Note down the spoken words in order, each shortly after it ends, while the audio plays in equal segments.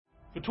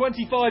For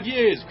 25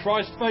 years,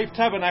 Christ Faith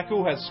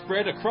Tabernacle has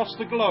spread across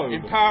the globe,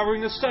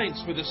 empowering the saints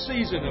for the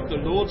season of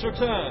the Lord's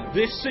return.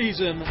 This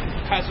season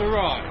has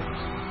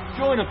arrived.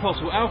 Join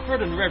Apostle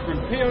Alfred and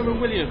Reverend Fiona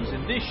Williams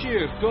in this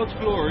year of God's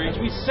glory as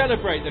we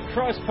celebrate the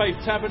Christ Faith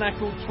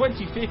Tabernacle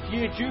 25th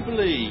year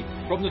jubilee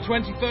from the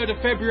 23rd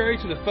of February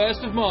to the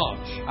 1st of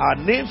March.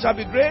 Our name shall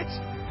be great.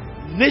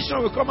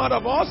 Nation will come out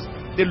of us.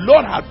 The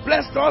Lord has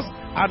blessed us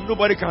and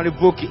nobody can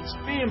revoke it.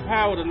 Be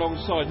empowered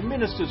alongside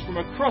ministers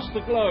from across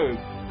the globe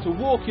to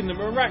walk in the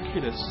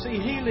miraculous, see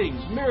healings,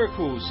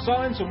 miracles,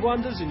 signs and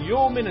wonders in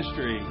your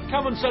ministry.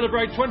 Come and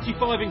celebrate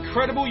 25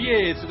 incredible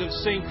years that have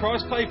seen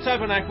Christ Faith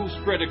Tabernacle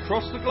spread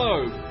across the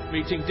globe,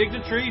 meeting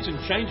dignitaries and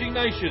changing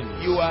nations.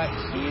 You are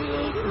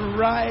healed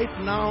right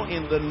now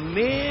in the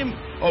name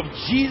of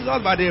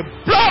Jesus by the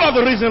blood of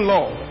the risen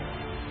Lord.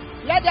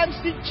 Let them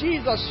see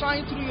Jesus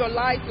shine through your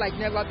life like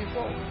never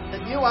before.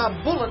 That you are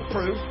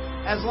bulletproof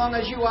as long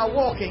as you are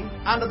walking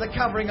under the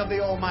covering of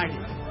the Almighty.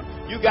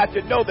 You got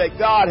to know that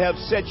God has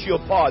set you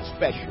apart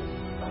special.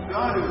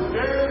 God is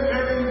very,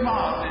 very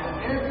involved in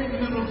every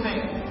little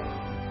thing.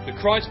 The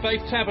Christ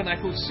Faith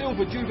Tabernacle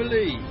Silver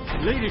Jubilee,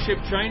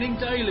 leadership training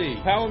daily,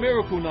 Power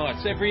Miracle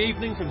Nights every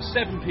evening from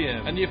 7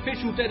 p.m. and the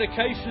official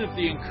dedication of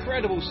the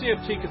incredible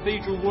CFT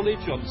Cathedral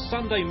Woolwich on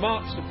Sunday,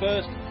 March the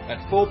 1st at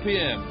 4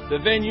 p.m. The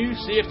venue,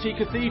 CFT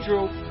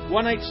Cathedral,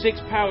 186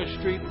 Power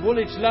Street,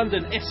 Woolwich,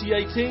 London,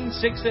 SE18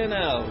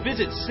 6NL.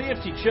 Visit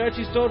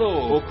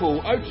cftchurches.org or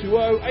call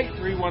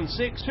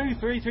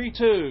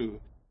 020-8316-2332.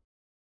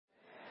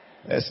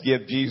 Let's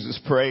give Jesus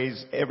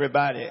praise,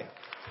 everybody.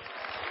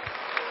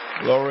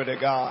 Glory to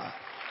God.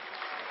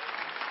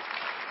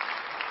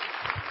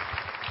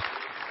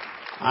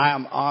 I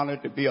am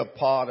honored to be a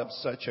part of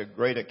such a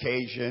great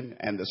occasion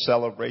and the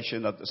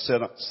celebration of the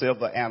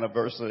silver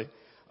anniversary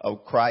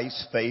of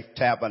Christ Faith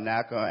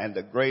Tabernacle and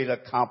the great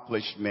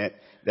accomplishment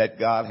that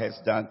God has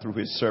done through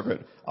his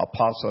servant,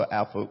 Apostle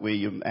Alfred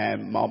Williams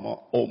and Mama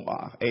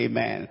Omar.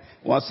 Amen.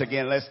 Once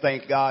again, let's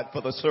thank God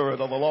for the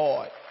servant of the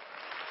Lord.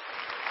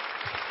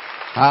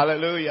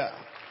 Hallelujah.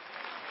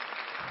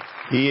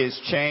 He is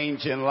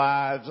changing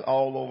lives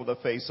all over the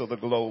face of the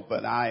globe,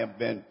 and I have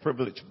been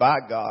privileged by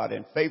God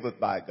and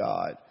favored by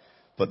God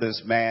for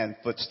this man's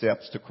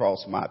footsteps to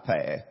cross my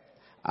path.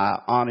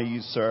 I honor you,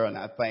 sir, and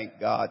I thank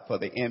God for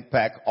the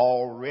impact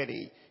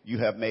already you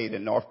have made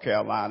in North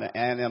Carolina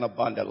and in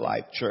Abundant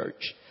Life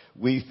Church.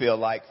 We feel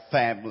like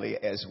family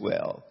as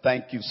well.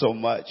 Thank you so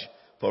much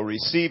for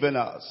receiving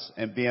us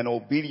and being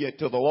obedient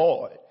to the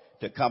Lord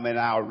to come in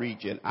our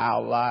region.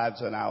 Our lives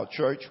and our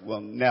church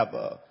will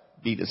never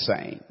be the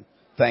same.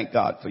 Thank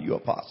God for you,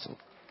 Apostle.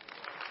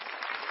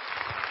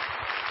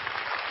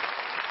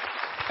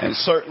 And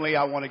certainly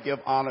I want to give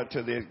honor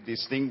to the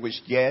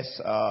distinguished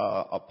guests,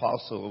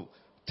 Apostle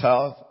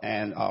Tuff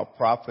and our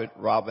Prophet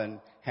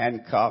Robin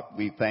Hancock.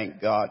 We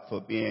thank God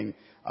for being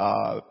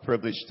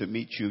privileged to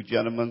meet you,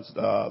 gentlemen.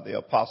 The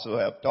Apostle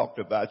have talked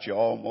about you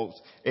almost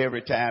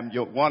every time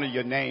one of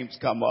your names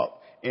come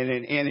up in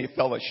any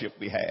fellowship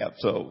we have.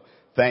 So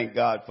thank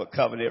God for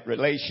covenant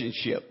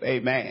relationship.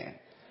 Amen.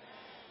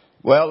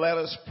 Well, let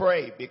us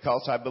pray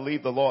because I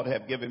believe the Lord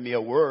have given me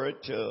a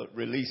word to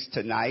release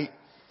tonight.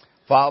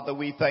 Father,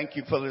 we thank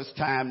you for this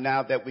time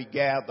now that we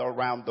gather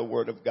around the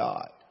word of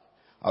God.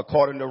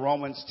 According to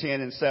Romans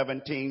 10 and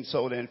 17,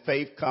 so then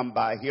faith come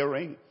by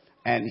hearing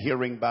and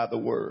hearing by the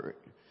word.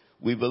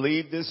 We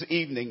believe this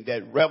evening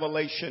that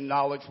revelation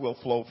knowledge will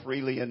flow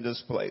freely in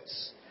this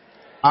place,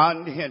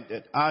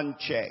 unhindered,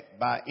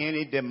 unchecked by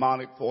any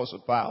demonic force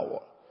of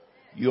power.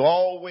 You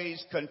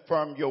always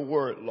confirm your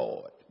word,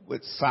 Lord,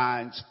 with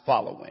signs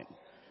following.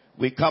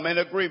 We come in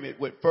agreement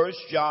with 1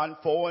 John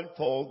 4 and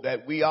 4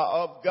 that we are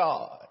of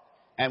God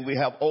and we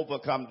have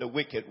overcome the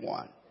wicked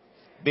one.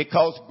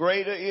 Because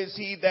greater is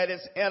he that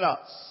is in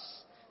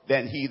us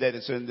than he that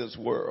is in this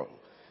world.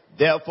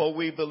 Therefore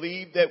we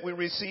believe that we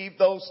receive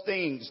those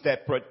things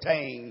that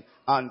pertain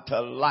unto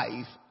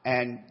life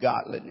and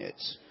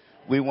godliness.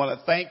 We want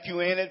to thank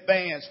you in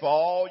advance for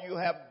all you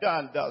have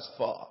done thus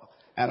far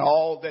and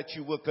all that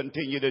you will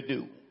continue to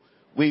do.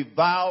 We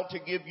vow to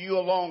give you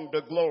alone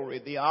the glory,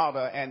 the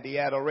honor, and the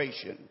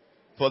adoration.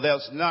 For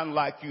there's none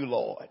like you,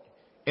 Lord.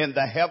 In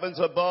the heavens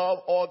above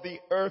or the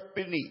earth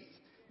beneath,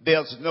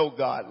 there's no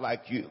God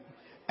like you.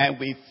 And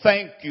we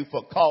thank you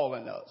for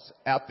calling us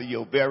after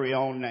your very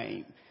own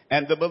name.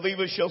 And the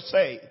believers shall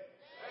say, amen.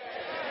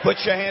 Put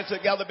your hands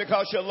together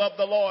because you love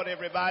the Lord,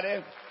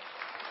 everybody.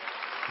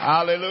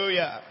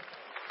 Hallelujah.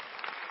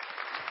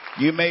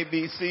 You may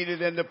be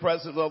seated in the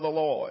presence of the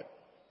Lord.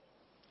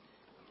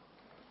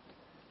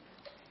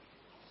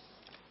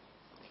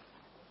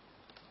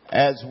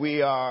 As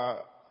we are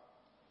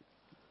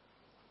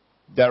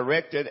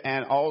directed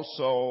and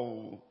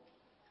also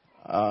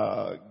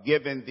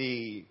given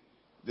the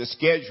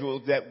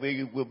schedule that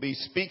we will be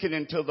speaking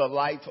into the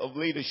life of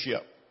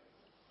leadership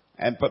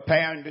and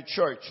preparing the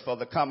church for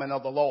the coming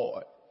of the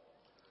Lord,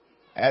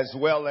 as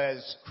well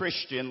as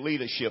Christian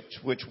leadership,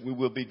 which we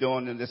will be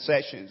doing in the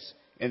sessions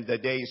in the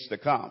days to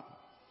come.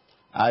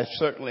 I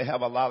certainly have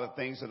a lot of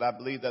things that I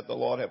believe that the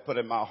Lord has put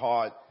in my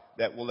heart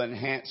that will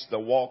enhance the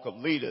walk of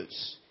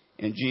leaders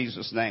in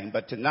Jesus' name.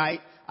 But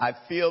tonight, I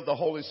feel the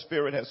Holy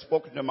Spirit has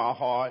spoken to my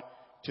heart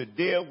to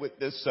deal with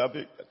this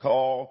subject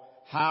called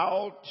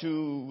how to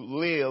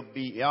live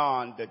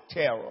beyond the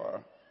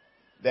terror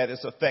that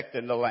is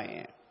affecting the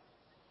land.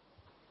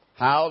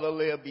 How to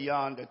live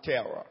beyond the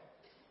terror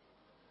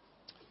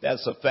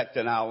that's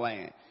affecting our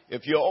land.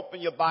 If you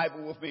open your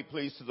Bible with me,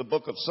 please, to the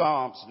book of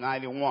Psalms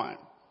 91.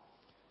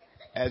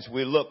 As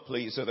we look,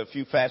 please, at a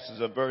few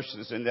passages of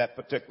verses in that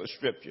particular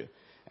scripture.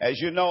 As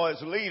you know,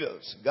 as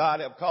leaders, God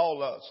have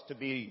called us to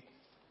be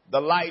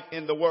the light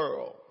in the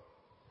world.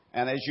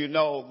 And as you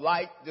know,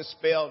 light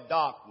dispels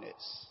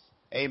darkness.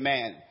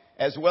 Amen.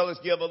 As well as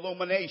give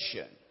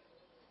illumination,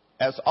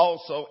 as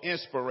also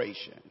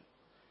inspiration.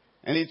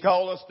 And He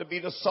called us to be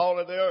the salt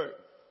of the earth.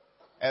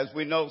 As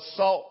we know,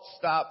 salt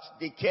stops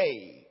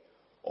decay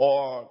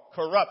or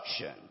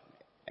corruption.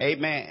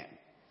 Amen.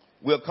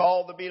 We're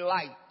called to be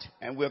light,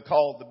 and we're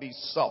called to be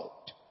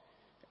salt.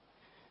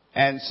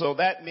 And so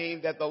that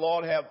means that the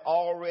Lord have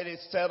already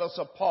set us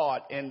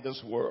apart in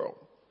this world,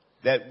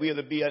 that we're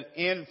to be an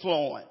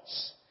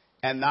influence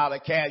and not a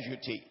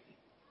casualty.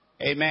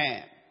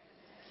 Amen.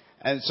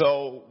 And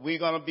so we're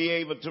going to be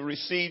able to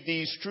receive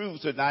these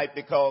truths tonight,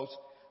 because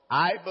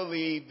I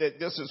believe that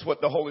this is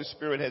what the Holy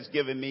Spirit has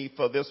given me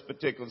for this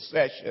particular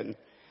session,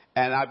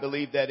 and I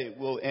believe that it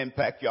will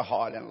impact your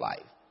heart and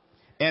life.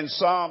 In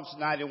Psalms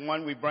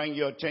 91, we bring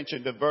your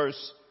attention to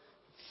verse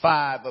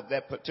 5 of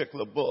that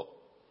particular book.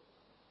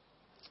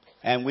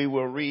 And we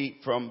will read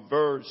from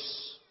verse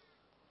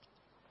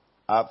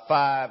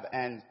 5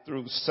 and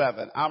through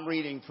 7. I'm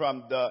reading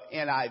from the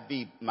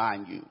NIV,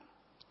 mind you.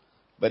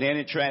 But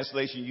any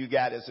translation you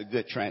got is a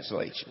good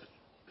translation.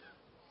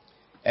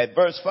 At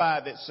verse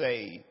 5 it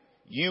says,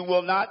 "You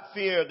will not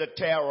fear the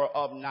terror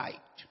of night,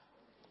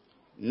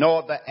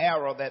 nor the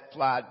arrow that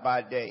flieth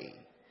by day,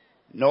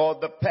 nor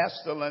the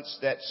pestilence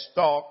that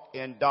stalk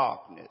in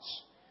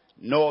darkness,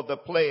 nor the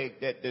plague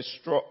that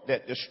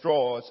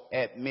destroys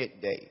at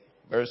midday."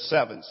 Verse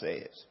 7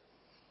 says,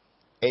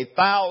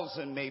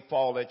 1,000 may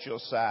fall at your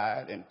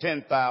side, and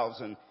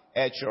 10,000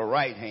 at your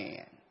right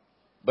hand,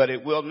 but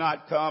it will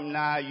not come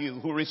nigh you.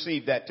 Who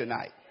received that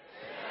tonight?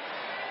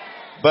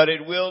 But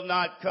it will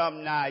not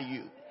come nigh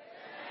you.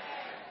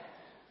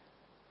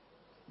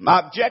 My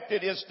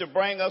objective is to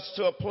bring us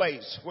to a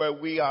place where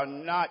we are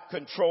not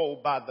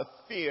controlled by the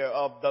fear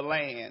of the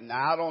land.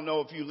 Now, I don't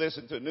know if you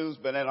listen to news,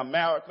 but in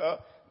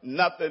America,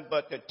 nothing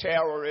but the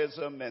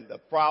terrorism and the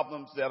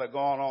problems that are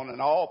going on in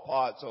all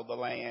parts of the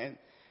land.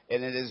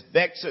 And it is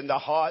vexing the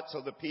hearts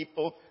of the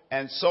people.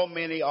 And so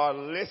many are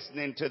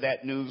listening to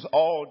that news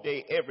all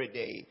day, every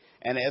day.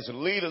 And as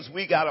leaders,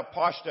 we got to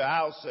posture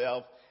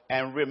ourselves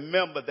and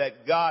remember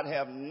that God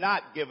have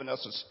not given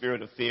us a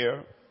spirit of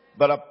fear,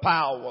 but a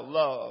power,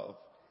 love,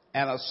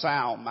 and a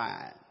sound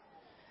mind.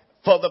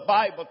 For the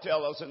Bible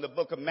tells us in the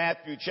book of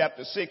Matthew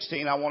chapter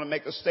 16, I want to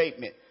make a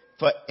statement.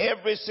 For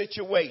every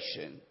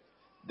situation,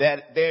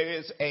 that there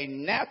is a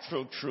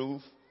natural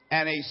truth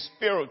and a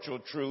spiritual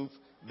truth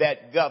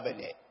that govern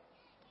it.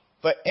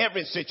 For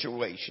every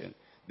situation,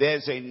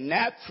 there's a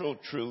natural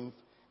truth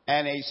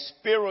and a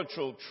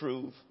spiritual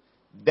truth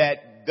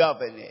that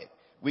govern it.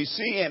 We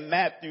see in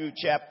Matthew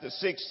chapter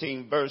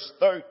 16, verse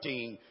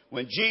 13,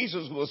 when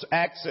Jesus was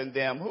asking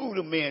them, "Who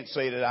do men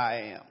say that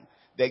I am?"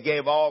 They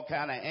gave all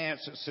kind of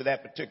answers to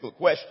that particular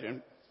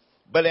question.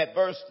 But at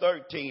verse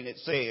 13, it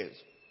says,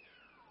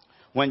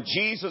 when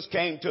Jesus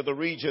came to the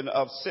region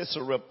of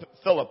Caesarea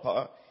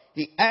Philippi,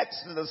 He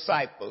asked the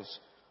disciples,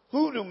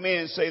 "Who do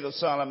men say the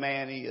Son of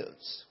Man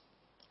is?"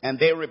 And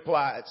they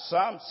replied,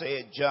 "Some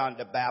said John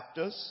the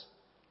Baptist,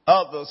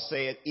 others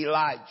said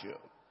Elijah,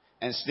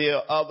 and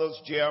still others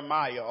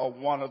Jeremiah or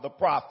one of the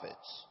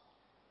prophets.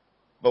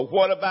 But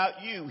what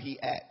about you?" He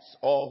asked,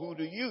 "or who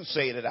do you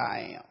say that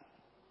I am?"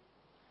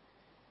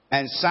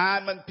 And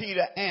Simon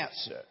Peter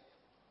answered,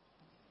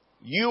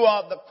 "You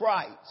are the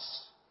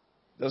Christ,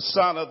 the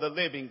Son of the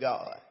living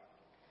God."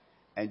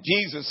 And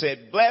Jesus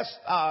said, "Blessed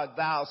art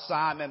thou,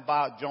 Simon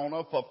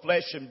Bar-Jonah, for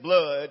flesh and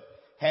blood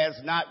has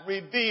not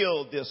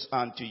revealed this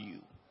unto you,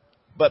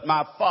 but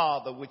my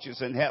Father which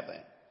is in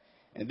heaven."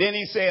 And then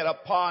He said,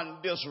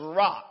 "Upon this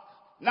rock,"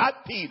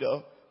 not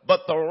Peter,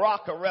 but the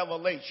rock of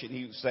revelation,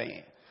 He was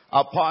saying,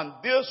 "upon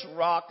this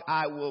rock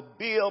I will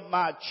build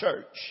my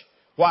church."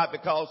 Why?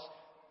 Because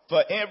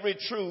for every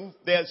truth,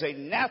 there's a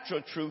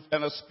natural truth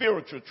and a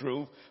spiritual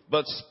truth,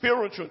 but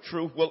spiritual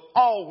truth will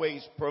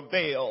always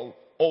prevail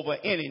over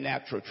any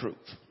natural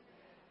truth.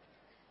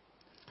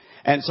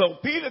 And so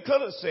Peter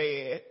could have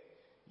said,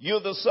 "You're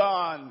the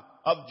son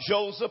of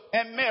Joseph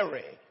and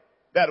Mary."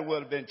 That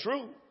would have been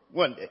true,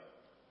 wouldn't it?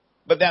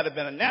 But that would have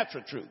been a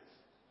natural truth.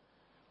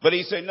 But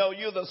He said, "No,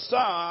 you're the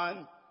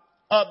Son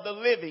of the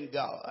living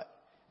God."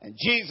 And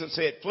Jesus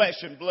said,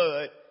 "Flesh and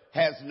blood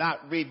has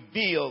not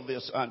revealed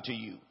this unto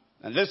you."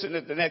 And listen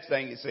to the next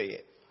thing He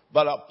said.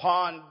 "But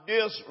upon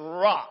this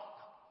rock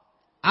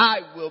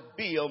I will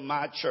build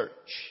my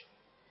church.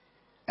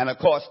 And of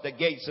course the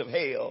gates of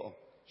hell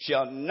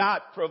shall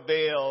not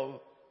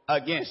prevail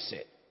against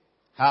it."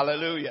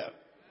 Hallelujah.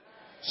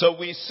 So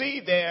we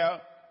see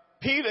there,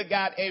 Peter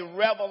got a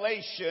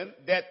revelation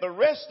that the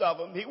rest of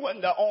them, he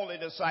wasn't the only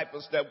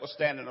disciples that were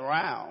standing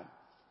around.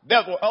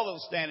 There were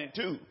others standing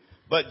too.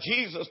 But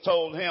Jesus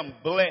told him,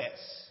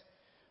 bless.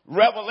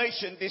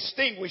 Revelation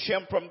distinguished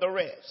him from the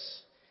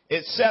rest.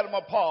 It set him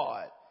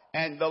apart.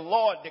 And the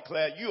Lord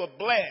declared, you are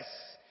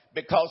blessed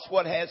because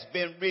what has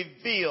been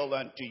revealed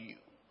unto you.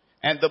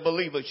 And the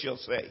believer shall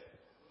say,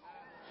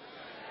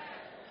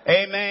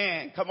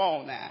 amen. Come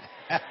on now.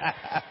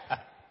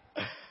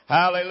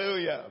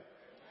 Hallelujah.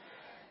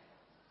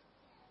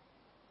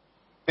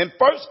 In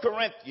 1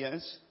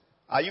 Corinthians,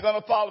 are you going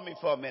to follow me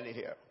for a minute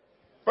here?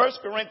 1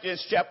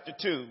 Corinthians chapter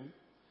 2,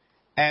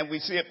 and we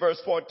see it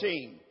verse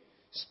 14.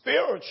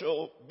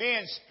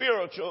 Being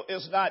spiritual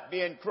is not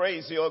being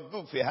crazy or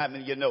goofy. How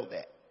many of you know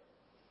that?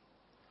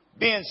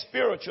 Being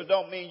spiritual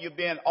don't mean you're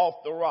being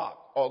off the rock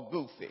or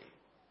goofy.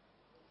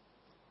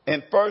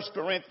 In 1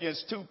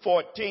 Corinthians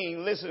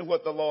 2:14, listen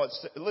what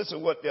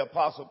the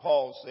Apostle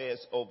Paul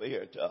says over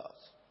here to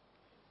us.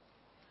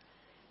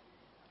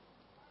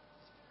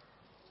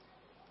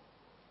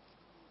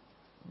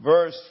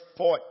 Verse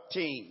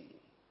 14,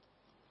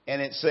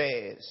 and it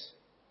says,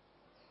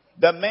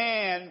 the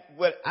man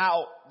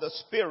without the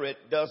Spirit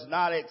does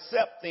not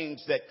accept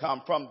things that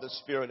come from the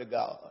Spirit of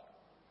God,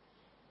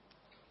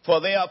 for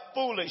they are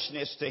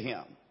foolishness to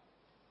him,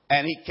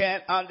 and he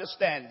can't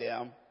understand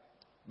them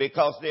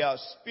because they are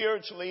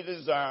spiritually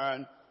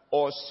discerned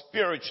or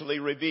spiritually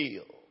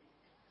revealed.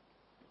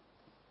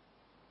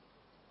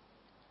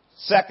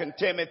 2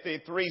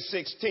 Timothy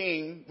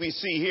 3:16, we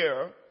see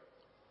here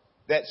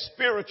that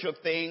spiritual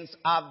things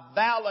are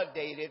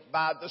validated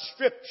by the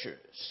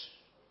Scriptures.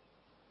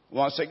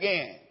 Once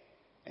again,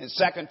 in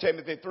 2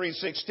 Timothy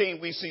 3:16,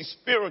 we see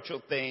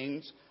spiritual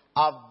things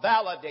are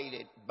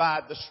validated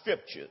by the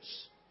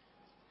Scriptures.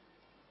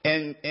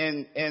 In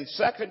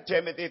 2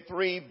 Timothy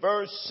 3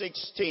 verse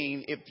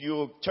 16, if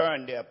you'll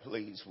turn there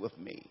please with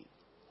me.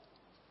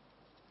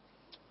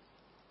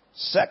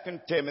 2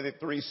 Timothy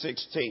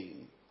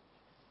 3:16.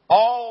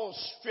 All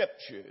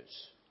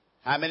Scriptures.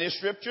 How many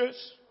Scriptures?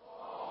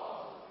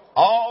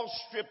 All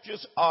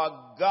Scriptures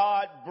are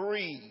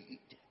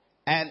God-breathed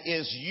and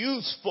is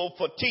useful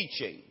for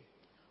teaching,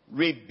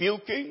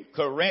 rebuking,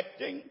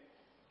 correcting,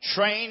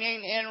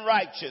 training in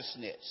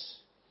righteousness,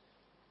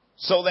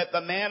 so that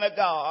the man of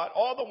God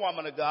or the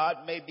woman of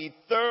God may be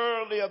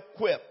thoroughly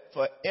equipped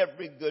for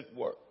every good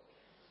work.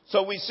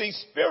 So we see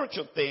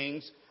spiritual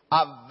things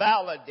are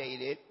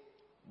validated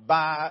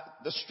by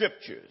the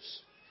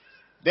Scriptures.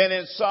 Then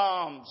in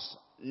Psalms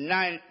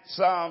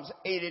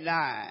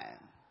 89,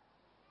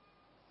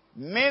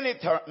 many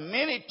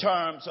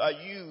terms are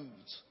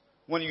used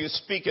when you're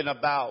speaking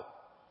about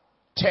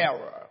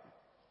terror,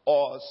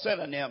 or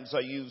synonyms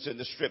are used in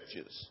the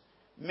Scriptures.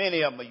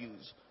 Many of them are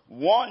used.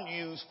 One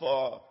used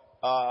for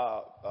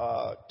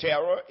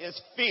terror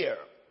is fear.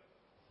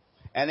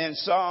 And in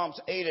Psalms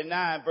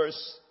 89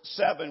 verse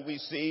 7, we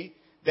see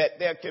that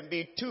there can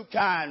be two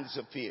kinds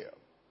of fear.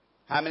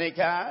 How many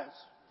kinds?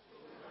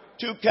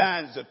 Two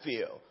kinds of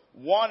fear.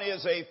 One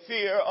is a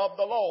fear of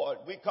the Lord.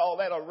 We call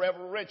that a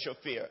reverential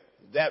fear.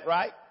 Is that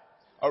right?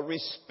 A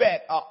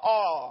respect, a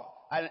awe,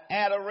 an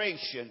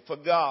adoration for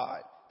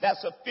God.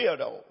 That's a fear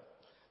though.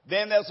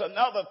 Then there's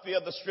another fear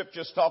the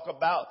Scriptures talk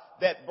about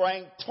that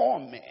bring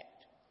torment,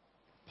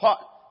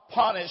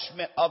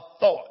 punishment of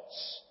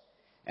thoughts.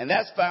 And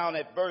that's found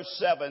at verse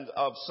 7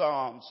 of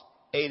Psalms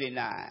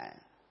 89.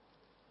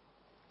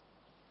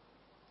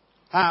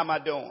 How am I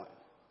doing?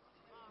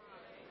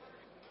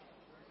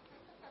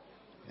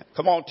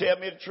 Come on, tell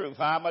me the truth.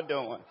 How am I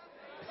doing?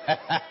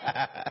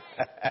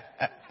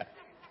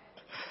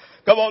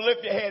 Come on,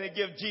 lift your hand and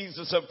give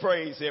Jesus some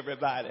praise,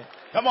 everybody.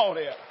 Come on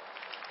here.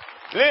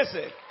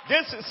 Listen,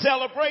 this is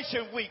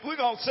celebration week. We're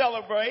going to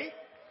celebrate.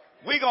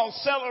 We're going to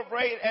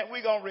celebrate and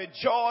we're going to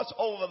rejoice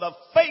over the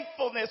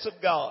faithfulness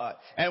of God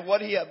and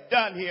what He has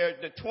done here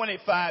the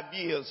 25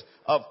 years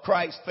of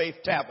Christ Faith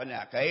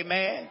Tabernacle.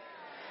 Amen.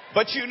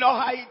 But you know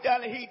how He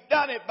done it? He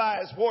done it by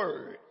His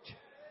word.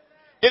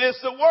 It is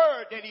the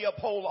word that He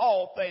upholds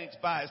all things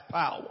by His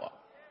power.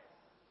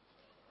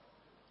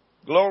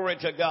 Glory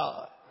to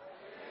God.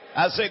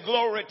 I say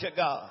glory to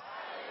God.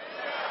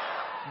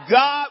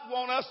 God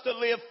wants us to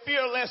live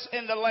fearless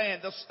in the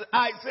land.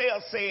 Isaiah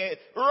said,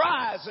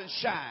 rise and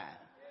shine,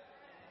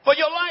 for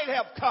your light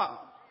have come,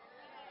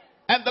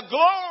 and the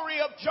glory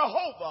of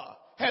Jehovah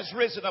has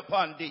risen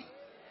upon thee.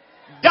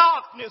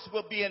 Darkness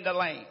will be in the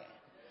land,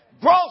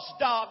 gross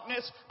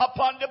darkness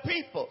upon the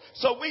people.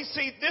 So we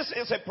see this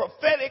is a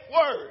prophetic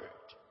word,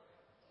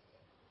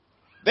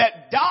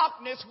 that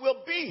darkness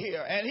will be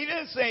here. And He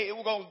didn't say it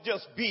was going to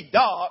just be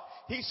dark.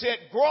 He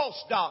said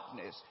gross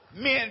darkness,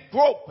 men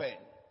groping.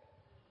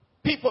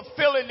 People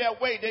feeling their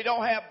way. They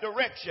don't have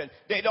direction.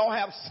 They don't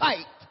have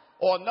sight.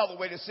 Or another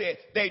way to say it,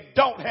 they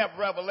don't have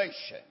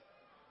revelation.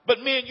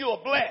 But me and you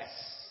are blessed.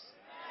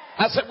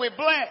 I said we're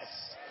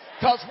blessed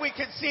because we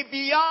can see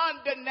beyond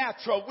the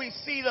natural. We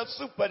see the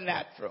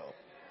supernatural.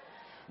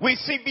 We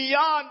see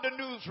beyond the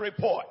news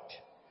report.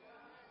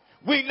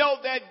 We know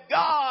that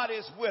God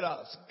is with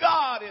us.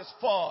 God is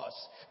for us.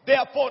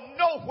 Therefore,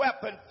 no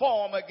weapon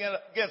formed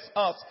against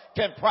us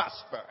can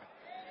prosper.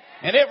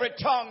 And every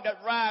tongue that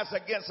rises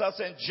against us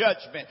in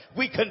judgment,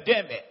 we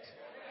condemn it.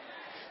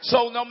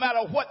 So no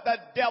matter what the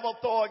devil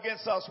throw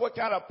against us, what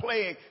kind of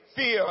plague,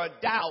 fear, or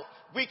doubt,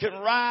 we can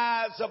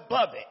rise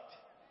above it.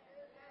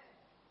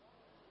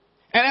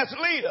 And as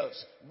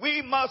leaders,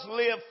 we must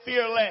live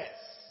fearless.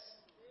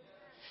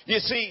 You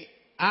see,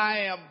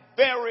 I am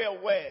very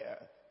aware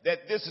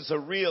that this is a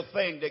real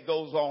thing that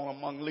goes on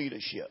among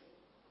leadership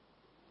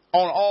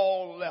on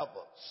all levels.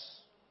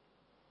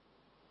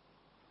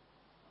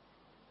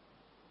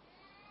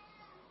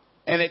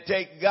 And it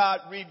takes God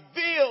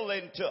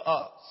revealing to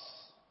us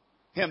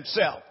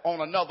himself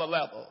on another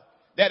level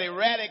that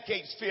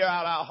eradicates fear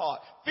out of our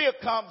heart. Fear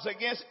comes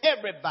against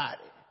everybody.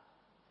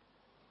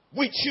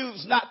 We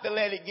choose not to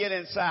let it get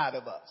inside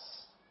of us.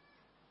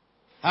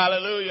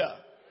 Hallelujah.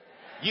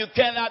 You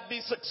cannot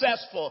be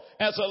successful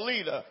as a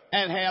leader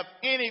and have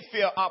any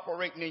fear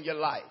operating in your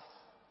life.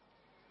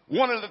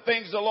 One of the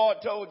things the Lord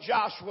told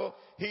Joshua,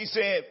 he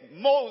said,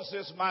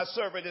 Moses, my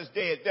servant, is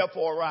dead,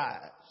 therefore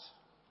arise.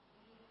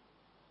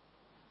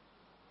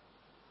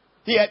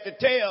 He had to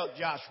tell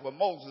Joshua,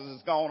 Moses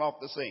is gone off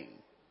the scene.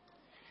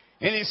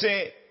 And he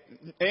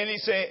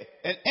said,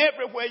 and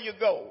everywhere you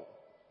go,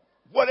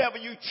 whatever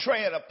you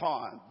tread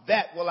upon,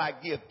 that will I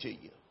give to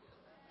you.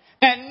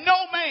 And no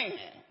man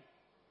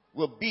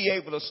will be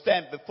able to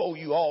stand before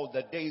you all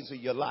the days of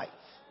your life.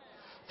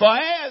 For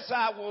as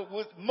I was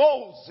with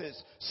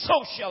Moses,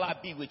 so shall I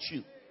be with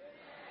you.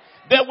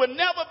 There will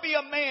never be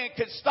a man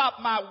can stop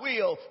my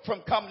will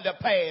from coming to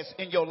pass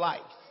in your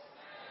life.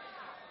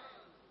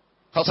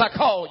 Because I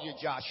called you,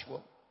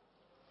 Joshua.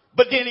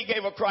 But then he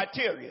gave a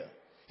criteria.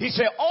 He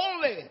said,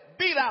 only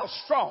be thou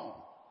strong.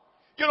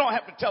 You don't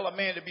have to tell a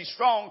man to be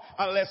strong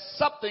unless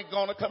something's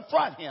going to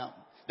confront him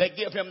that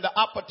give him the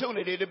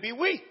opportunity to be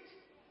weak.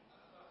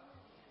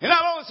 And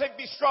not only say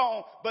be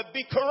strong, but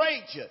be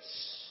courageous.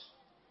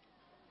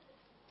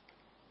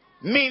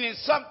 Meaning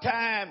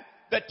sometimes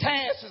the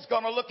task is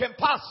going to look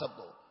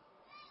impossible.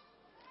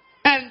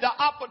 And the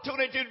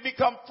opportunity to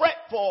become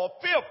fretful or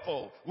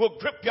fearful will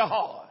grip your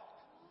heart.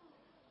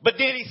 But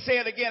then he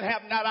said again,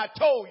 have not I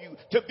told you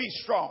to be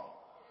strong?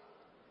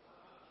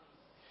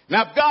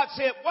 Now, if God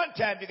said one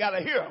time, you got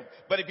to hear him.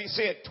 But if he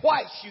said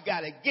twice, you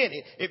got to get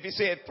it. If he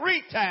said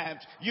 3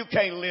 times, you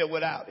can't live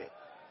without it.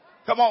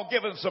 Come on,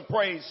 give him some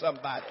praise,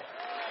 somebody.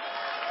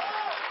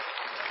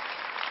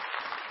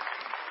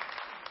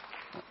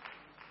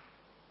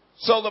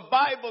 So the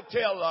Bible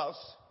tells us,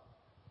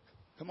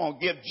 come on,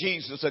 give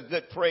Jesus a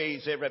good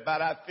praise,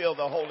 everybody. I feel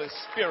the Holy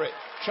Spirit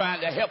trying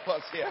to help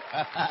us here.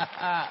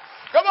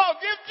 Come on,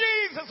 give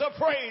Jesus a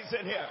praise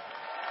in here.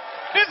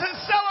 This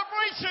is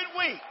celebration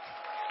week.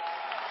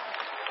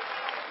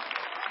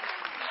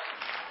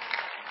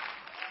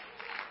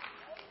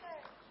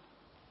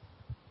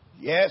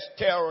 Yes,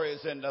 terror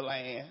is in the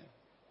land.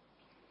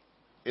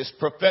 It's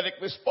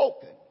prophetically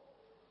spoken.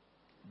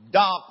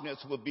 Darkness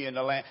will be in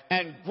the land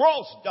and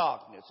gross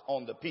darkness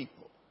on the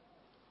people.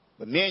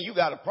 But man, you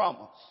got a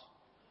promise.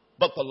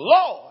 But the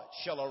Lord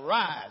shall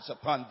arise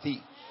upon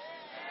thee.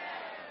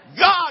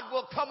 God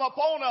will come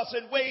upon us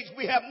in ways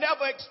we have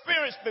never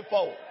experienced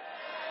before.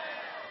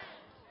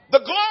 The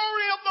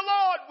glory of the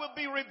Lord will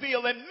be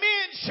revealed and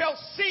men shall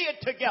see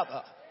it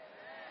together.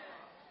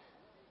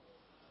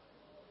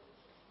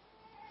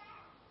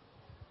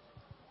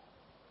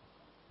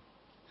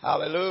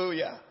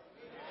 Hallelujah.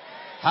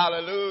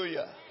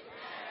 Hallelujah.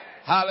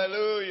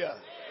 Hallelujah.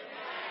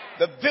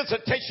 The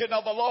visitation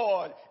of the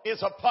Lord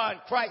is upon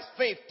Christ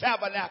Faith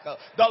Tabernacle.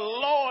 The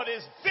Lord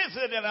is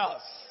visiting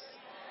us.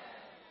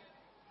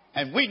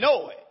 And we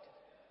know it.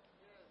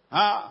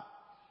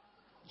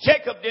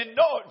 Jacob didn't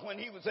know it when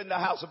he was in the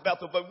house of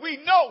Bethel, but we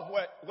know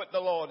what the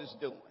Lord is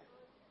doing.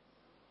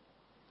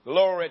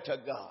 Glory to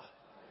God.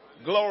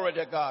 Glory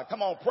to God.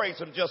 Come on, praise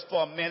him just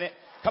for a minute.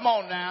 Come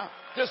on now.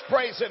 Just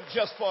praise him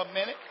just for a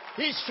minute.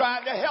 He's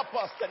trying to help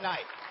us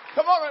tonight.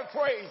 Come on and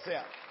praise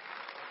him.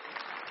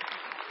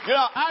 You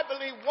know, I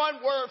believe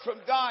one word from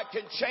God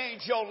can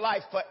change your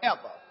life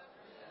forever.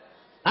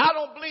 I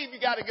don't believe you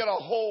got to get a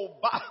whole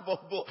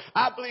Bible book.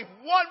 I believe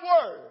one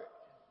word,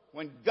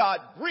 when God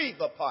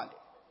breathed upon it,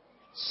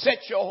 set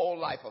your whole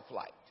life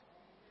aflight.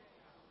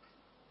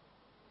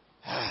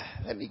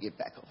 Let me get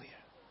back over here.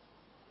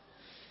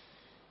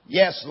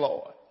 Yes,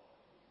 Lord.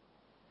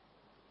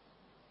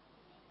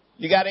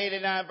 You got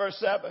 89 verse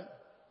 7?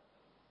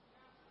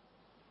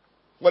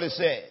 What it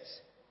says.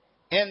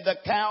 In the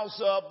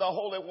counsel of the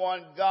Holy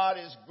One, God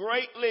is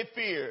greatly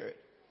feared.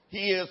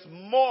 He is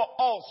more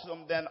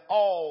awesome than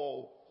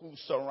all who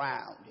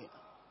surround him.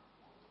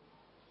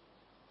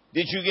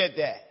 Did you get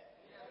that?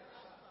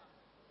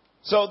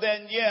 So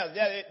then,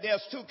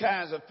 there's 2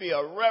 kinds of fear.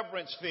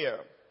 Reverence fear.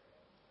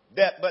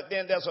 But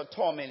then there's a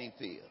tormenting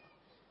fear.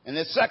 And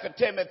in 2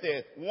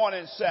 Timothy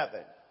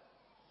 1:7,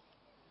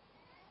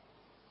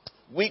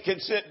 we can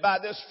sit by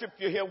this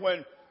scripture here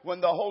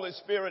when the Holy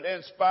Spirit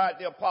inspired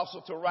the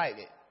apostle to write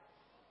it.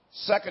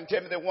 2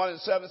 Timothy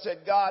 1:7 said,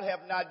 God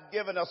have not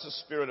given us a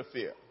spirit of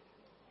fear,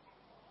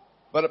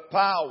 but of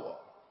power,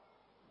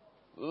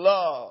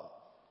 love,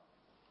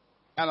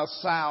 and a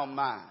sound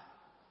mind.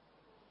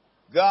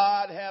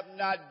 God have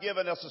not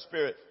given us a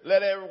spirit.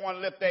 Let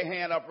everyone lift their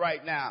hand up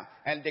right now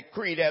and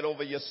decree that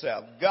over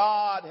yourself.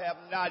 God have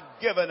not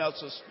given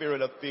us a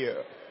spirit of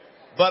fear,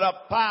 but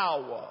of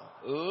power,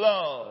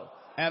 love,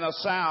 and a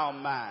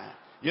sound mind.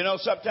 You know,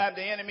 sometimes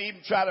the enemy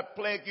even try to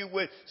plague you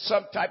with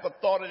some type of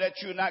thought that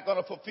you're not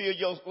going to fulfill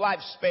your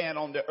lifespan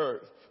on the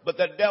earth. But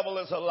the devil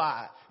is a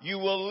lie. You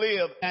will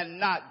live and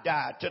not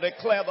die to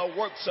declare the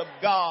works of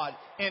God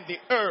in the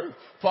earth.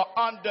 For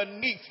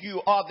underneath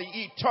you are the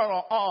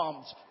eternal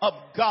arms of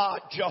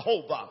God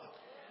Jehovah.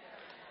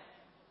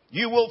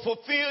 You will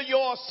fulfill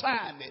your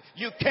assignment.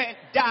 You can't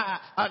die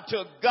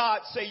until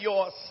God say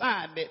your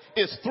assignment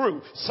is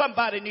through.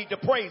 Somebody need to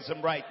praise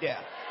him right there.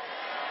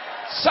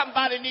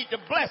 Somebody need to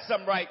bless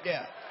them right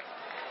there.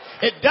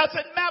 It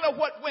doesn't matter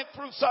what went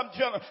through some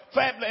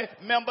family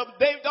member.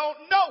 They don't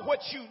know what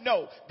you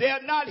know.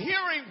 They're not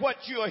hearing what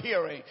you're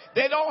hearing.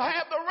 They don't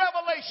have the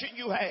revelation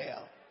you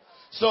have.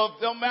 So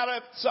no matter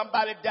if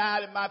somebody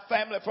died in my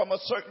family from a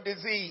certain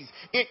disease,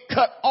 it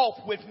cut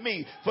off with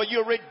me. For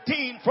you're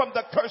redeemed from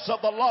the curse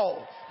of the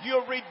law.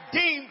 You're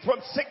redeemed from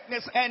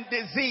sickness and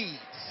disease.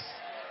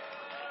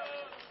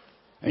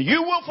 And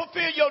you will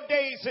fulfill your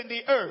days in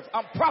the earth.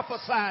 I'm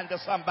prophesying to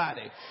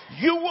somebody.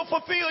 You will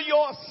fulfill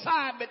your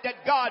assignment that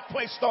God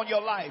placed on your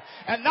life.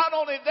 And not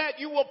only that,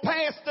 you will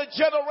pass the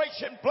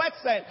generation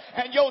blessing,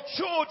 and your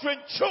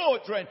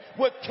children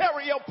will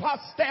carry your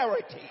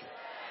posterity.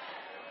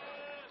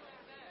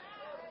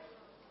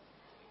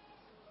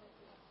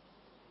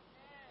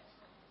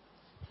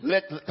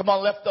 Come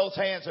on, lift those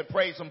hands and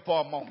praise him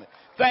for a moment.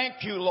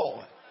 Thank you,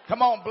 Lord.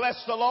 Come on,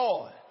 bless the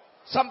Lord.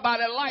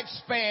 Somebody's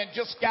lifespan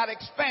just got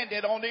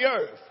expanded on the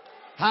earth.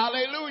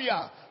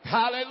 Hallelujah.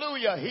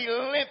 Hallelujah. He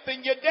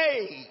lengthened your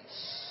days.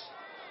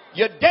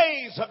 Your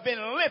days have been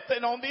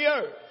lengthened on the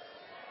earth.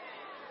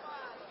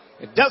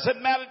 It doesn't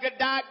matter the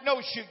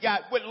diagnosis you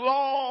got with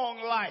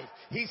long life.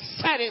 He's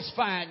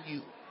satisfying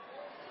you.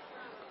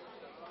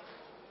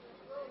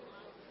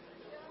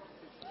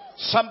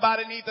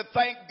 Somebody needs to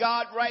thank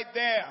God right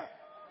there.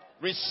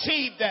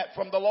 Receive that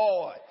from the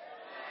Lord.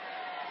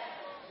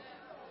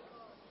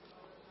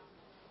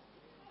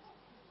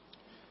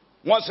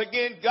 Once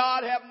again,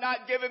 God have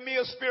not given me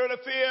a spirit of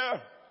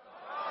fear,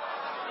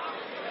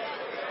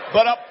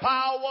 but of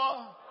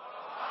power,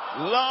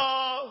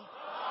 love,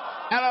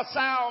 and a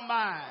sound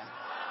mind.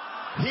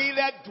 He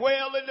that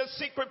dwell in the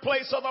secret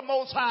place of the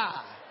Most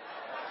High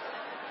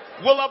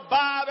will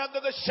abide under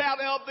the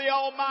shadow of the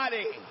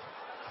Almighty.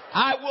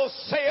 I will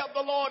say of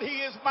the Lord, he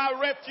is my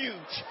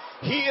refuge.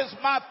 He is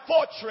my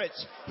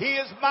fortress. He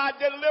is my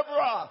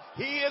deliverer.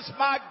 He is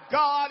my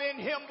God. In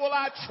him will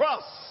I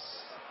trust.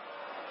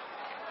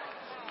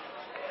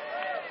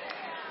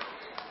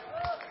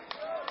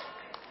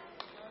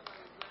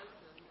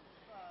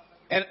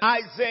 In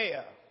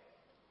Isaiah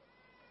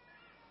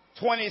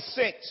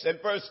 26 and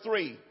verse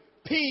 3,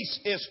 peace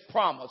is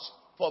promised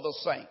for the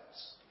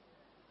saints.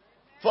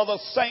 For the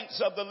saints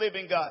of the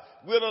living God.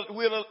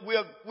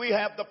 We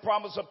have the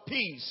promise of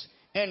peace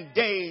in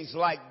days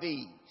like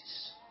these.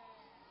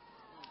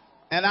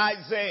 And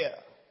Isaiah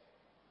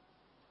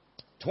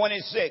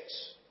 26.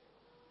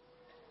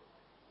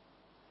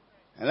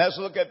 And let's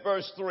look at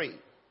verse 3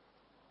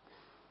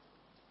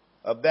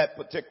 of that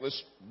particular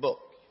book.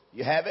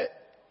 You have it?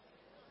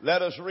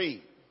 Let us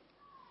read.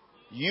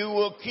 You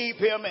will keep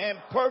him in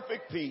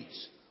perfect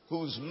peace,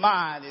 whose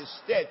mind is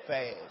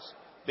steadfast,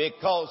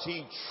 because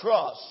he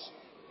trusts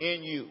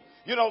in you.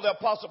 You know, the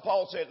Apostle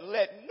Paul said,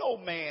 let no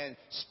man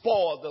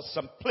spoil the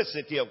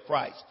simplicity of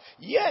Christ.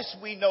 Yes,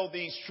 we know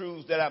these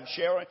truths that I'm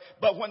sharing,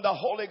 but when the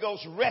Holy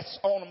Ghost rests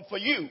on them for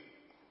you,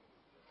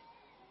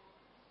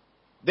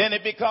 then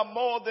it becomes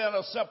more than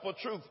a simple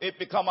truth. It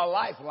becomes a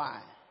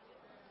lifeline.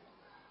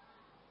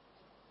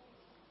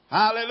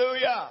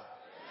 Hallelujah.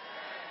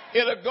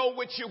 It'll go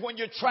with you when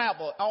you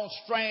travel on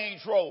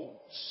strange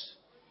roads.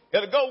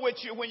 It'll go with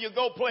you when you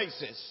go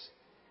places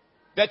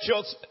that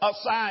your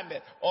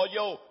assignment or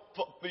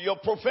your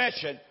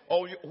profession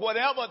or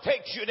whatever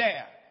takes you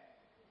there.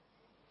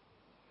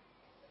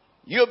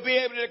 You'll be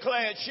able to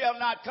declare, it shall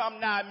not come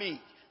nigh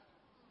me.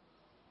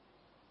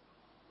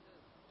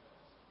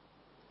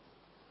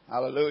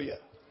 Hallelujah.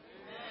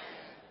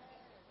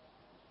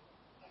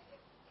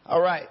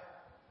 All right.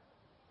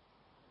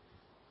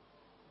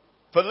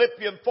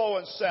 Philippians 4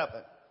 and 7.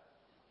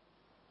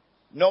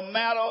 No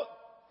matter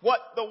what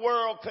the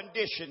world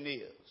condition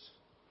is,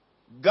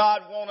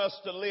 God wants us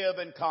to live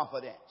in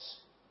confidence.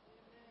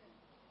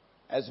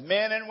 As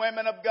men and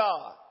women of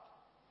God,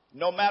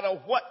 no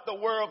matter what the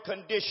world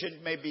condition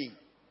may be,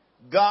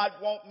 God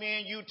wants me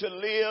and you to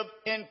live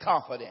in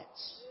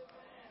confidence.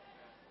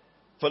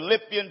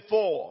 Philippians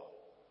 4,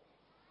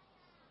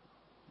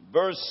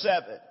 verse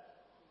 7.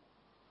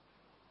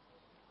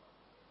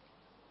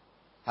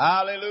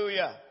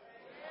 Hallelujah.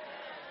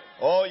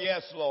 Oh,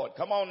 yes, Lord.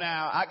 Come on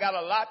now. I got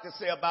a lot to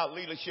say about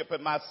leadership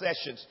in my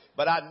sessions,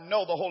 but I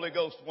know the Holy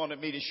Ghost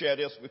wanted me to share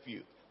this with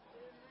you.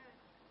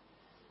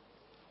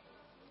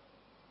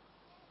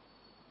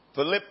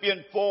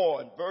 Philippians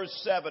 4 and verse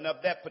 7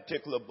 of that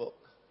particular book.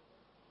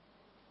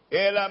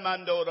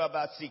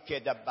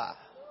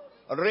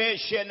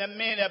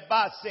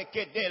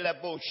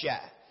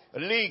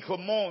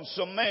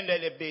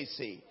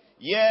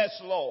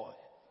 Yes, Lord.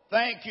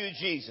 Thank you,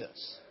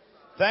 Jesus.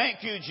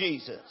 Thank you,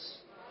 Jesus.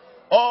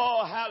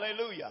 Oh,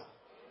 hallelujah.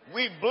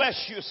 We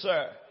bless you,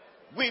 sir.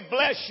 We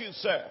bless you,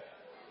 sir.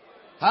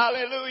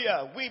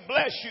 Hallelujah. We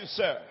bless you,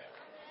 sir.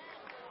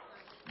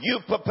 You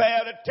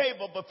prepared a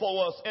table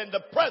before us in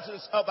the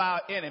presence of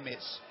our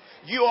enemies.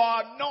 You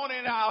are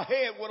anointing our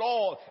head with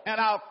oil,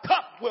 and our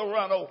cup will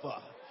run over.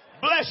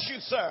 Bless you,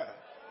 sir.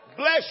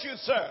 Bless you,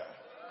 sir.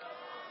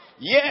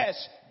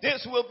 Yes,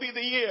 this will be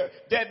the year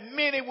that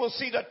many will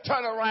see the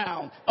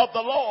turnaround of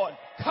the Lord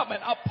coming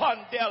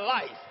upon their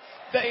life.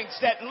 Things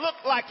that look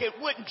like it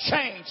wouldn't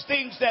change,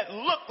 things that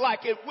look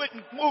like it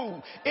wouldn't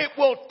move, it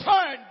will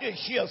turn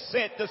this year,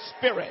 said the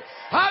Spirit.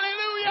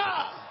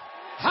 Hallelujah!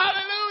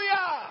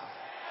 Hallelujah!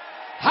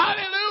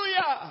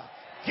 Hallelujah!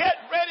 Get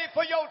ready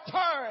for your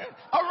turn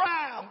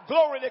around.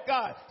 Glory to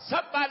God.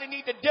 Somebody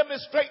need to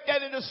demonstrate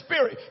that in the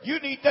Spirit. You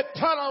need to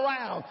turn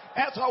around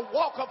as a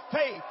walk of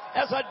faith,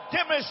 as a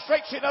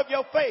demonstration of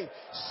your faith.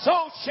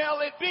 So shall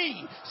it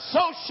be.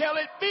 So shall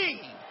it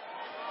be.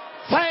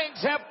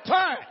 Things have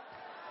turned.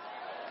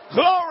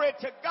 Glory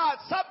to God.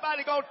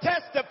 Somebody gonna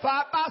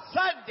testify by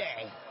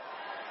Sunday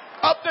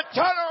of the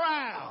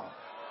turnaround.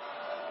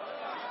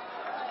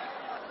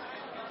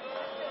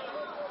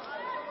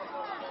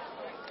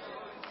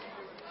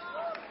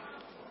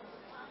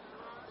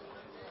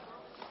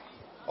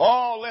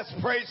 Oh, let's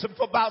praise him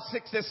for about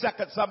 60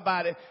 seconds,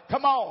 somebody.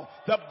 Come on.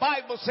 The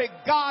Bible says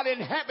God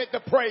inhabit the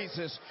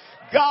praises.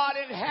 God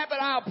inhabit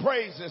our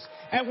praises.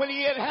 And when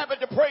he inhabit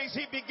the praise,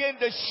 he begin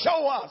to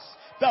show us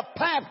the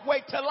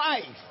pathway to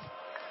life.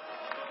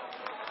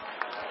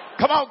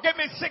 Come on, give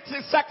me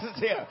 60 seconds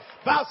here.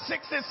 About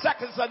 60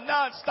 seconds of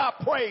non-stop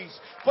praise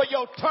for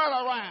your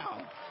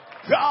turnaround.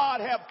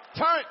 God have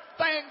turned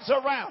things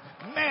around.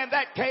 Man,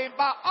 that came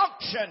by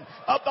unction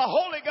of the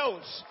Holy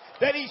Ghost,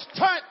 that he's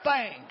turned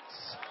things.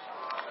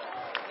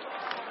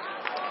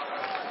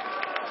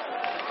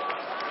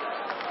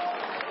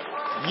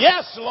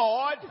 Yes,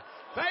 Lord.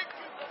 Thank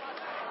you.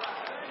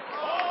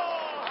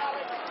 Oh,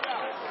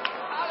 hallelujah.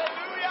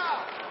 Hallelujah.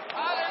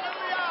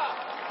 Hallelujah.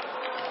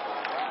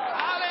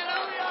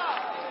 Hallelujah.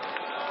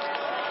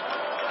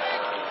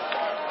 Thank you,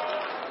 sir.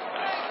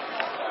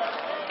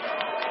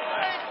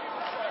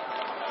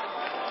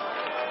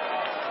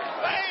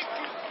 Thank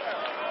you, sir.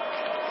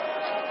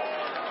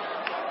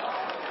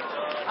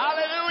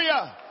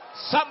 Hallelujah.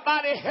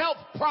 Somebody health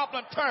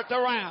problem turned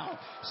around.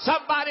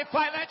 Somebody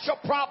financial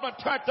problem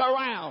turned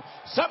around.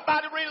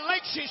 Somebody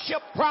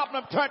relationship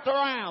problem turned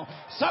around.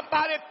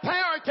 Somebody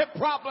parenting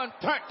problem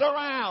turned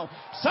around.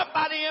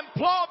 Somebody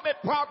employment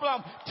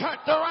problem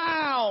turned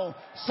around.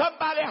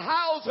 Somebody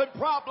housing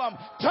problem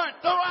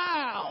turned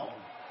around.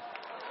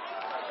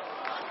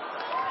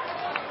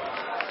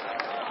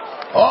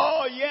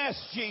 Oh, yes,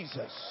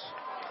 Jesus.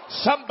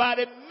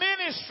 Somebody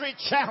ministry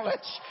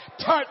challenge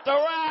turned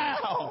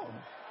around.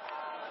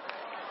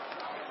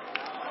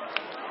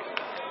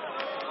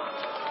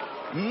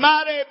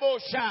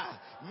 Marebosha,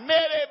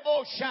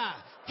 Merebosha,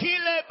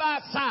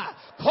 Kilebasa,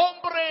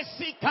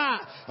 Combresika,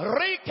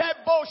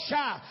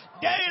 Rikebosha,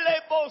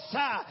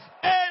 Delebosa,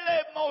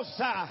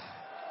 Elemosa,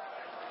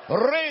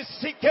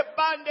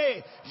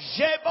 Resikebande,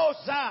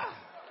 Jebosa.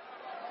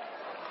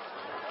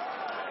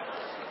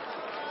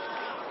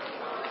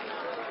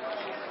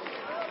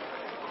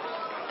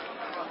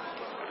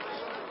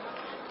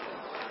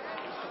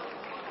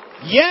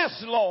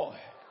 Yes, Lord.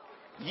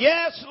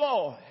 Yes,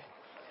 Lord.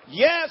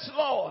 Yes,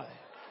 Lord.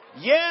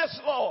 Yes,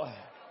 Lord.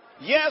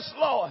 Yes,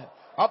 Lord.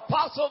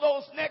 Apostle,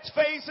 those next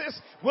phases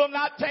will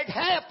not take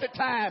half the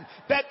time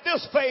that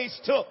this phase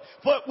took,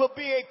 for it will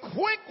be a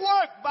quick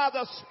work by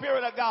the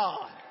Spirit of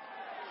God.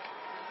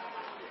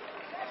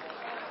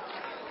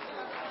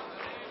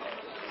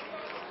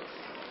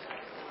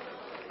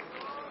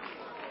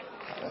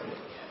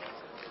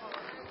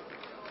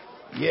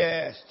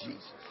 Yes,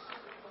 Jesus.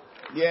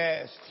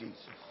 Yes, Jesus.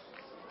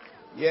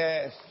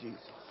 Yes, Jesus.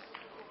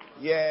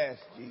 Yes,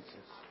 Jesus.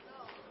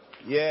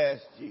 Yes,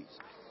 Jesus.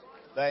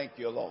 Thank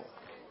you, Lord.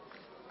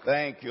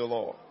 Thank you,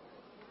 Lord.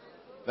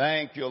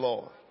 Thank you,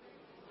 Lord.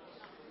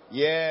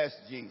 Yes,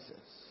 Jesus.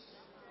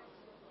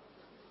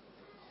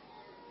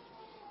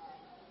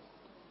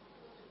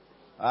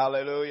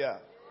 Hallelujah.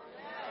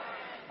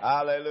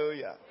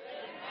 Hallelujah.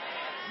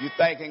 You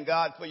thanking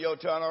God for your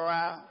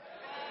turnaround?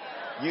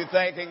 You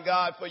thanking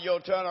God for your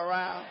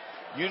turnaround?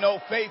 You know,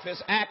 faith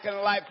is acting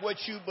like what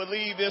you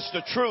believe is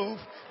the truth.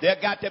 There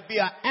got to be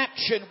an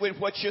action with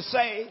what you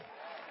say.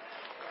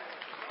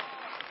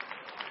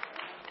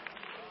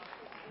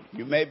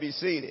 You may be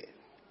seated.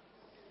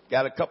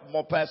 Got a couple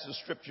more passages of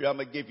scripture I'm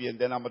going to give you, and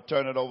then I'm going to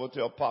turn it over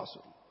to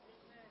Apostle.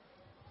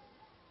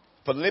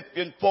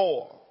 Philippians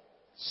 4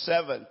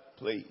 7,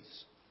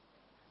 please.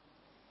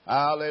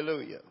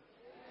 Hallelujah.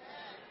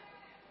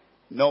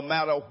 No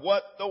matter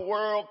what the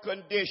world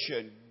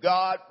condition,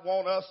 God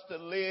wants us to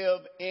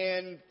live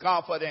in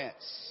confidence.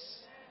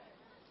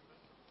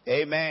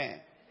 Amen.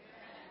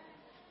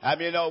 I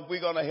mean, if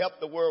we're going to help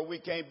the world, we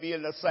can't be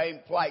in the same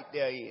plight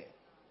they're in.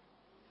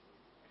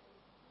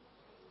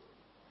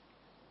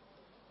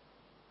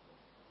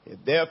 If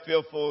they're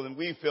fearful and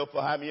we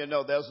fearful, how many of you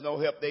know there's no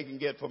help they can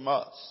get from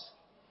us?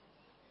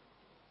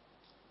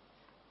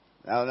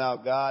 Now,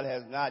 God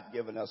has not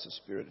given us a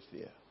spirit of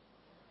fear.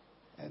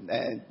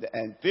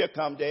 And fear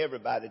come to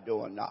everybody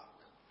door and knock.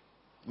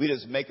 We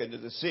just making the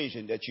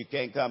decision that you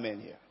can't come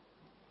in here.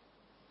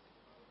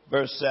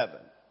 Verse 7.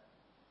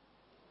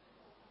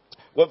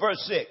 Well,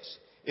 verse 6.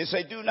 It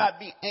says, do not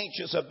be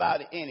anxious about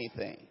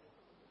anything,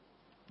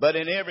 but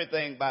in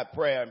everything by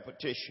prayer and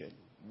petition,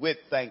 with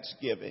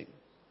thanksgiving.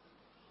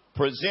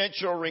 Present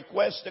your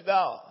request to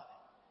God.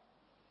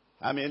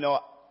 I mean,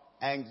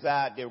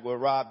 anxiety will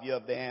rob you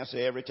of the answer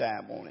every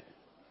time, won't it?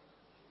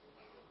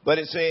 But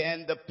it says,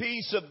 and the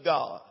peace of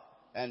God.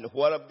 And the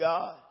what of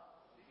God?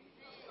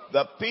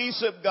 The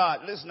peace of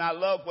God. Listen, I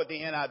love what the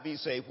NIV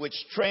say, which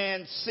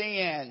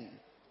transcend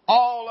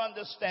all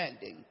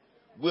understanding,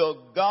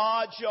 will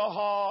guard your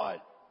heart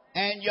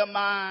and your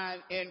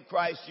mind in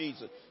Christ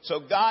Jesus.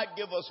 So God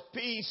give us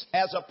peace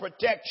as a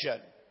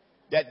protection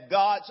that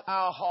guards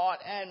our heart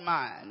and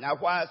mind. Now,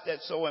 why is that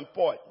so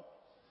important?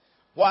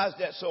 Why is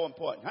that so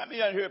important? How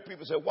many of you hear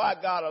people say, why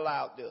God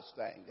allowed this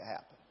thing to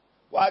happen?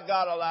 Why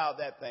God allowed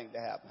that thing to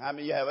happen? How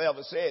many of you have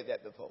ever said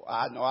that before?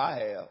 I know I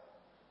have.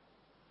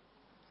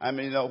 I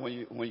mean,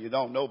 when you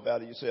don't know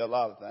better, you say a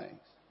lot of things.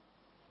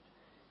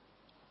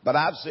 But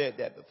I've said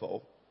that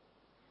before.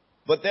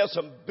 But there's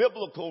some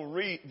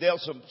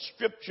there's some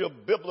scripture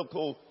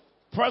biblical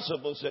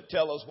principles that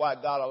tell us why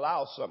God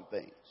allows some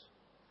things.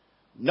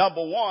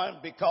 Number one,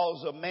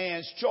 because of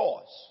man's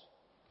choice.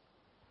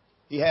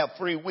 He have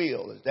free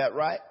will. Is that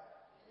right?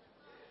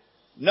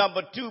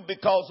 Number two,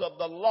 because of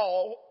the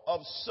law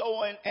of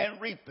sowing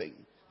and reaping.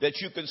 That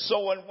you can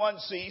sow in one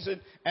season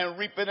and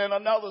reap it in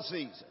another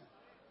season.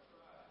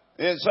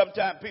 And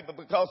sometimes people,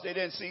 because they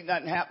didn't see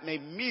nothing happen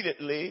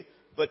immediately,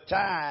 but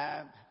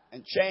time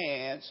and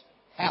chance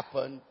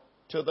happen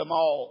to them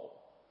all.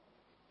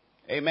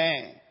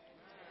 Amen.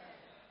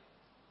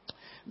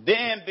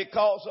 Then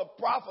because of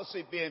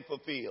prophecy being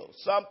fulfilled,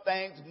 some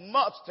things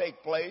must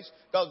take place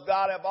because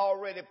God have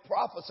already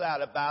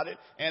prophesied about it,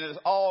 and it's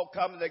all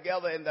coming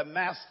together in the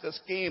master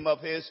scheme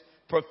of his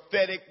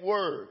prophetic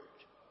word.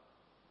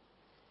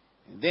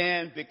 And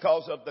then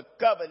because of the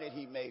covenant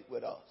he made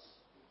with us.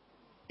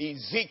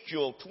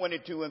 Ezekiel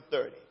 22 and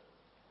 30.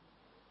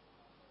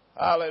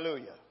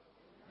 Hallelujah.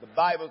 The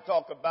Bible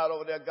talk about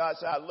over there, God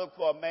said, I look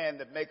for a man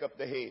to make up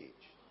the hedge.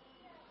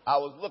 I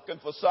was looking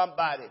for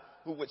somebody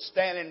who would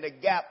stand in the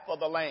gap for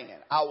the land.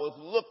 I was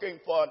looking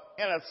for an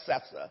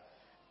intercessor.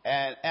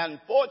 And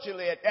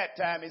unfortunately at that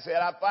time he said,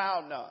 I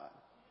found none.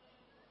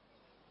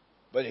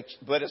 But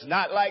it's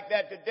not like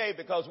that today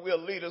because we're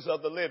leaders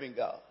of the living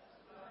God.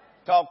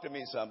 Talk to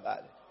me,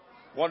 somebody.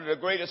 One of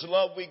the greatest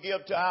love we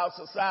give to our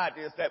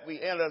society is that we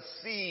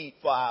intercede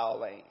for our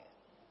land.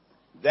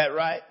 Is that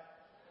right?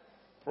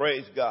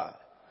 Praise God.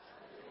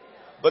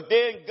 But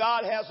then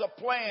God has a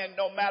plan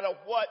no matter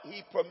what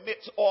he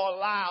permits or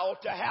allows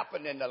to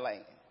happen in the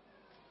land.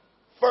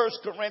 1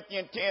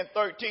 Corinthians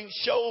 10:13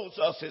 shows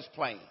us his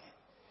plan.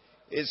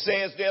 It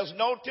says there's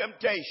no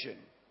temptation,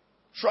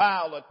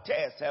 trial, or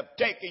test have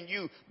taken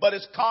you, but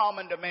it's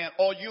common to man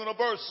or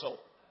universal.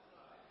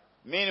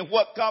 Meaning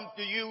what comes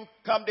to you,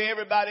 come to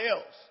everybody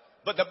else.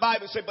 But the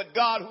Bible says, but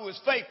God who is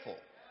faithful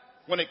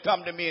when it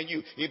comes to me and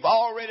you. He's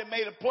already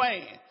made a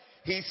plan.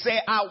 He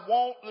said, I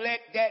won't let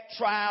that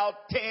trial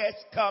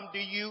test come to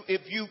you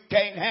if you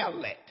can't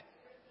handle it.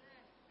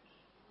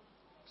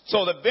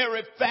 So the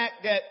very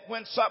fact that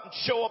when something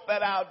show up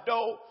at our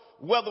door,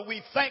 whether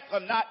we think or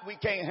not we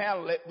can't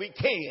handle it, we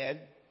can,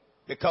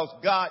 because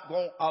God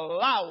won't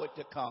allow it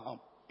to come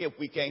if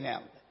we can't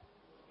handle it.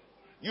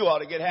 You ought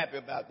to get happy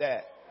about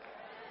that.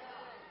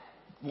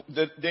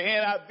 The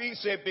NIV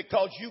said,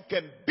 because you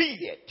can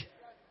beat it.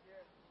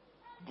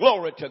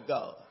 Glory to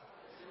God.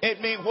 It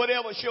means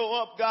whatever show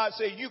up, God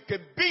said you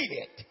can beat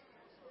it.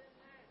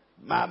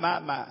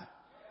 My.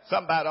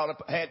 Somebody ought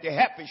to have their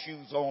happy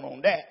shoes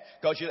on that.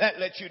 Because that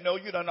lets you know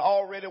you done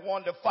already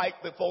won the fight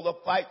before the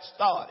fight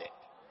started.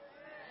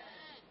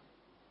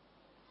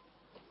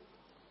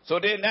 So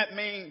then that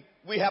means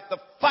we have to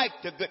fight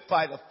the good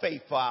fight of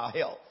faith for our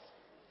health.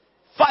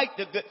 Fight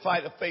the good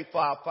fight of faith for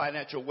our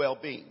financial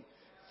well-being.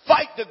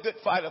 Fight the good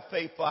fight of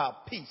faith for our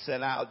peace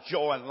and our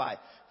joy in life.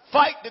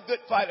 Fight the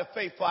good fight of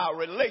faith for our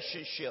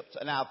relationships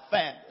and our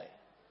family.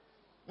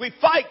 We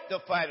fight the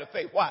fight of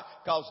faith. Why?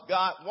 Because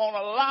God won't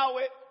allow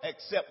it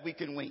except we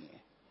can win.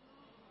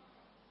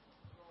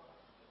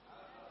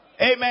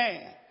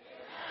 Amen.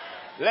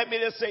 Let me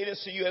just say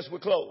this to you as we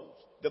close.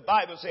 The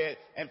Bible said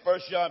in 1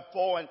 John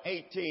 4 and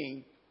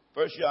 18,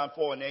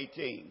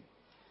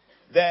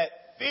 that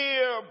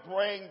fear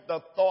bring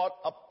the thought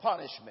of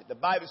punishment. The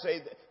Bible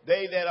says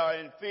they that are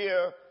in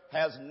fear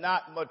has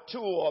not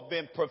matured or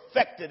been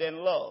perfected in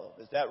love.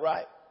 Is that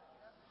right?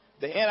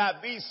 The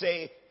NIV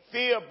say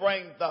fear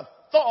brings the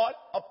thought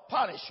of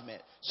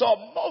punishment. So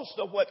most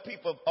of what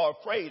people are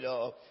afraid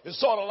of is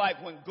sort of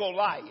like when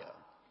Goliath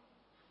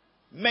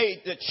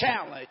made the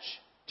challenge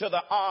to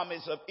the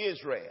armies of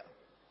Israel.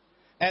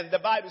 And the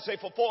Bible says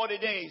for 40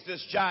 days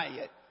this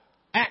giant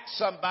asked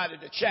somebody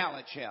to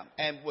challenge him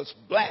and was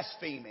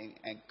blaspheming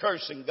and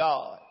cursing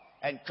God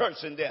and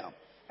cursing them.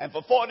 And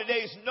for 40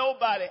 days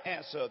nobody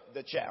answered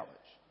the challenge.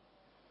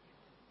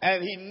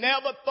 And he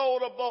never threw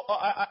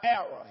an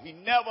arrow. He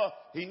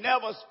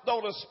never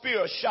threw a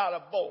spear, shot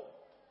a bow.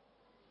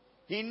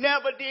 He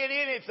never did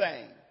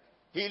anything.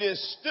 He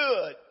just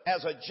stood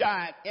as a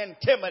giant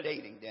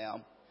intimidating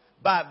them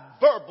by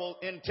verbal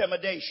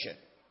intimidation.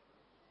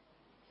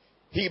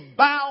 He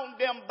bound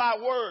them by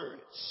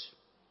words.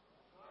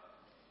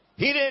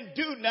 He didn't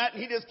do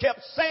nothing. He just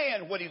kept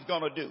saying what he's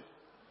going to do.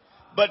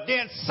 But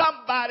then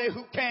somebody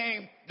who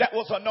came that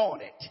was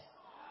anointed.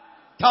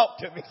 Talk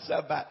to me,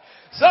 somebody.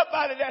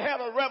 Somebody that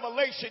had a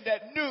revelation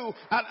that knew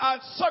an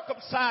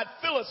uncircumcised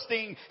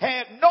Philistine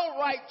had no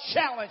right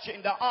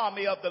challenging the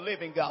army of the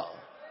living God.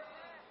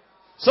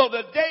 So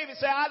the David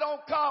said, I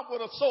don't come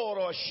with a sword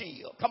or a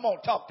shield. Come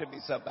on, talk to me,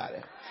 somebody.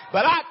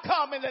 But I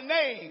come in the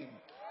name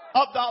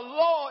of the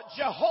Lord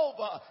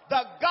Jehovah,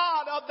 the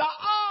God of the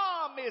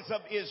armies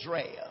of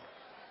Israel.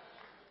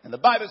 And the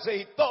Bible says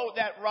he threw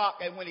that rock,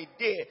 and when he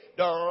did,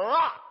 the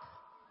rock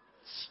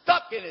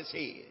stuck in his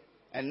head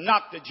and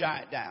knocked the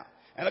giant down.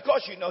 And of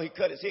course, you know, he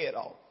cut his head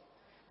off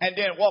and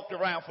then walked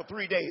around for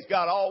 3 days.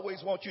 God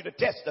always wants you to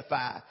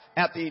testify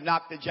after he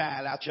knocked the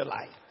giant out your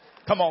life.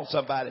 Come on,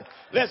 somebody.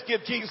 Let's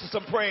give Jesus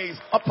some praise.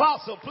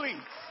 Apostle, please.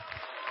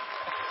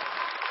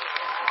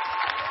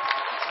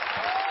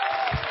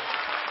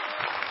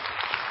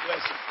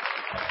 Bless you.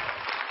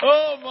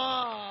 Oh,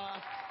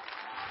 my.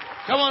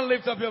 Come on,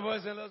 lift up your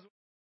voice and let's...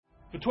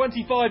 For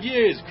 25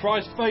 years,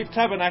 Christ Faith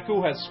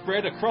Tabernacle has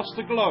spread across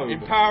the globe,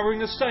 empowering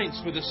the saints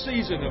for the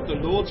season of the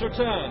Lord's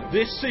return.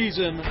 This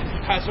season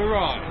has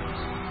arrived.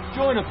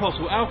 Join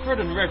Apostle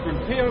Alfred and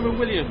Reverend P.O.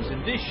 Williams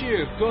in this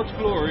year of God's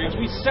glory as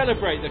we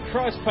celebrate the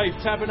Christ Faith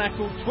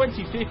Tabernacle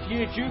 25th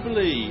year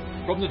jubilee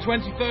from the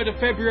 23rd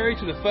of February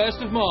to the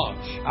 1st of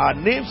March. Our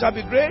name shall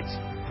be great.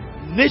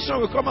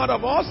 Nation will come out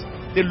of us.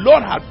 The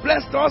Lord has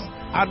blessed us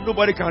and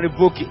nobody can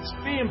revoke it.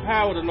 Be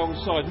empowered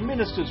alongside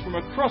ministers from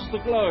across the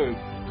globe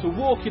to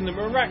walk in the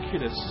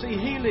miraculous, see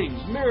healings,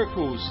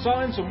 miracles,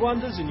 signs and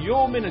wonders in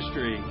your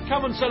ministry.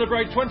 Come and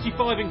celebrate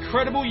 25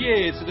 incredible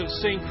years that have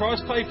seen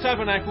Christ Faith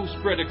Tabernacle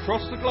spread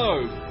across the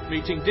globe,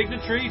 meeting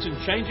dignitaries and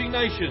changing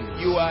nations.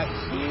 You are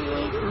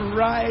healed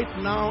right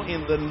now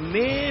in the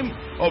name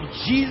of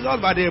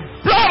Jesus by the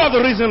blood of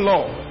the risen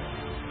Lord.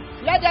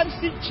 Let them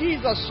see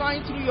Jesus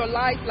shine through your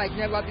life like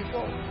never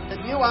before.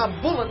 That you are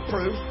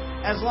bulletproof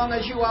as long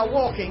as you are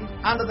walking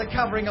under the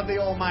covering of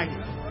the Almighty.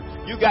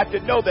 You got to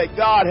know that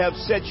God has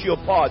set you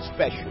apart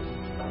special.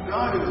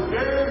 God is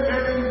very,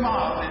 very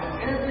marked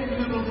in every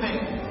little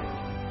thing.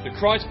 The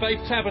Christ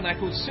Faith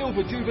Tabernacle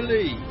Silver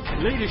Jubilee.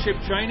 Leadership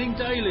training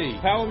daily.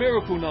 Power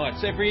Miracle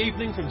Nights every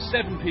evening from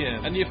 7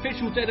 p.m. And the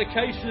official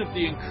dedication of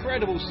the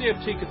incredible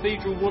CFT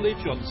Cathedral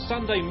Woolwich on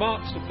Sunday,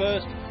 March the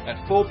 1st at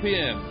 4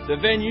 p.m.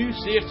 The venue,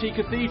 CFT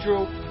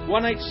Cathedral,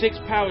 186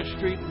 Power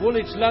Street,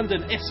 Woolwich,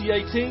 London,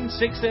 SE18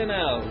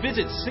 6NL.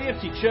 Visit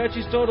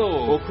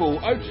cftchurches.org or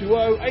call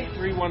 020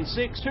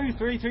 8316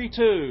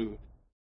 2332.